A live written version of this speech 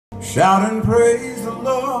shout and praise the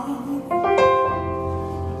Lord.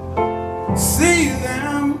 See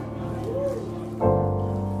them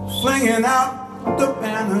flinging out the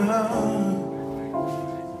banner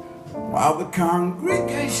while the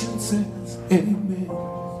congregation says amen.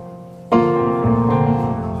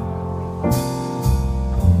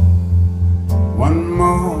 One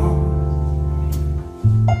more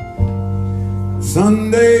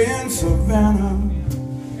Sunday in Savannah,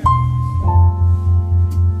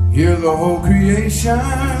 hear the whole creation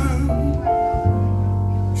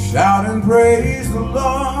shout and praise the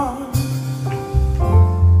Lord.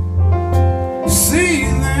 See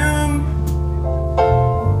them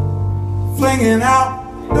flinging out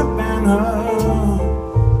the banner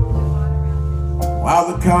while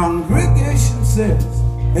the congregation says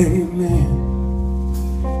amen.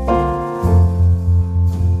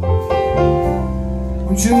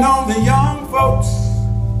 Don't you know the young folks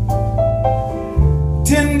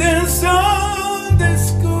attending Sunday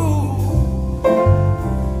school,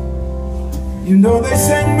 you know they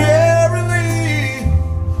sing merrily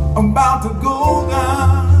about the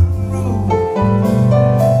golden rule.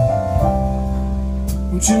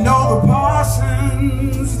 Don't you know the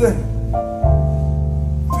parsons there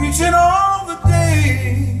preaching all the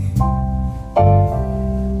day,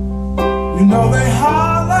 you know they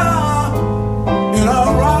holler in a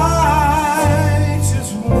righteous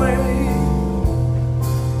way.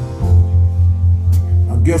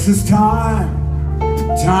 I guess it's time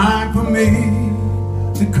for me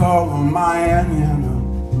to call on my Aunt Hannah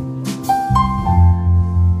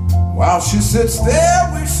while she sits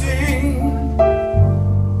there wishing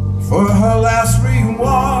for her last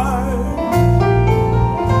reward.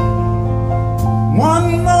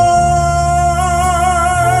 One more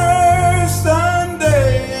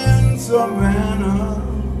Sunday in Savannah,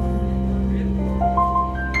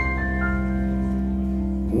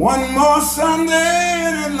 one more Sunday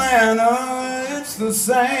in Atlanta. It's the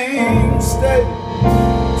same state,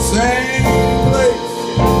 same place,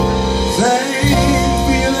 same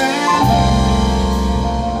feeling.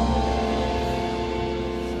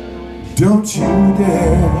 Don't you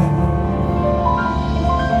dare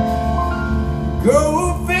go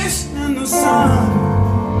fishing in the sun.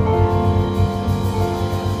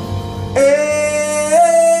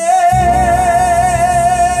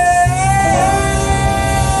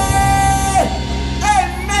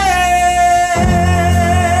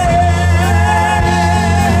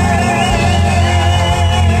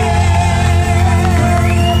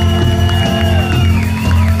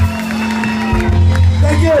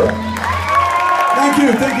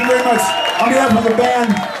 Thank you very much. On behalf of the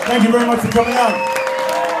band, thank you very much for coming out.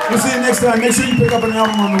 We'll see you next time. Make sure you pick up an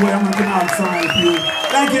album on the way. I'm going to come out and sign it for you.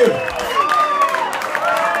 Thank you.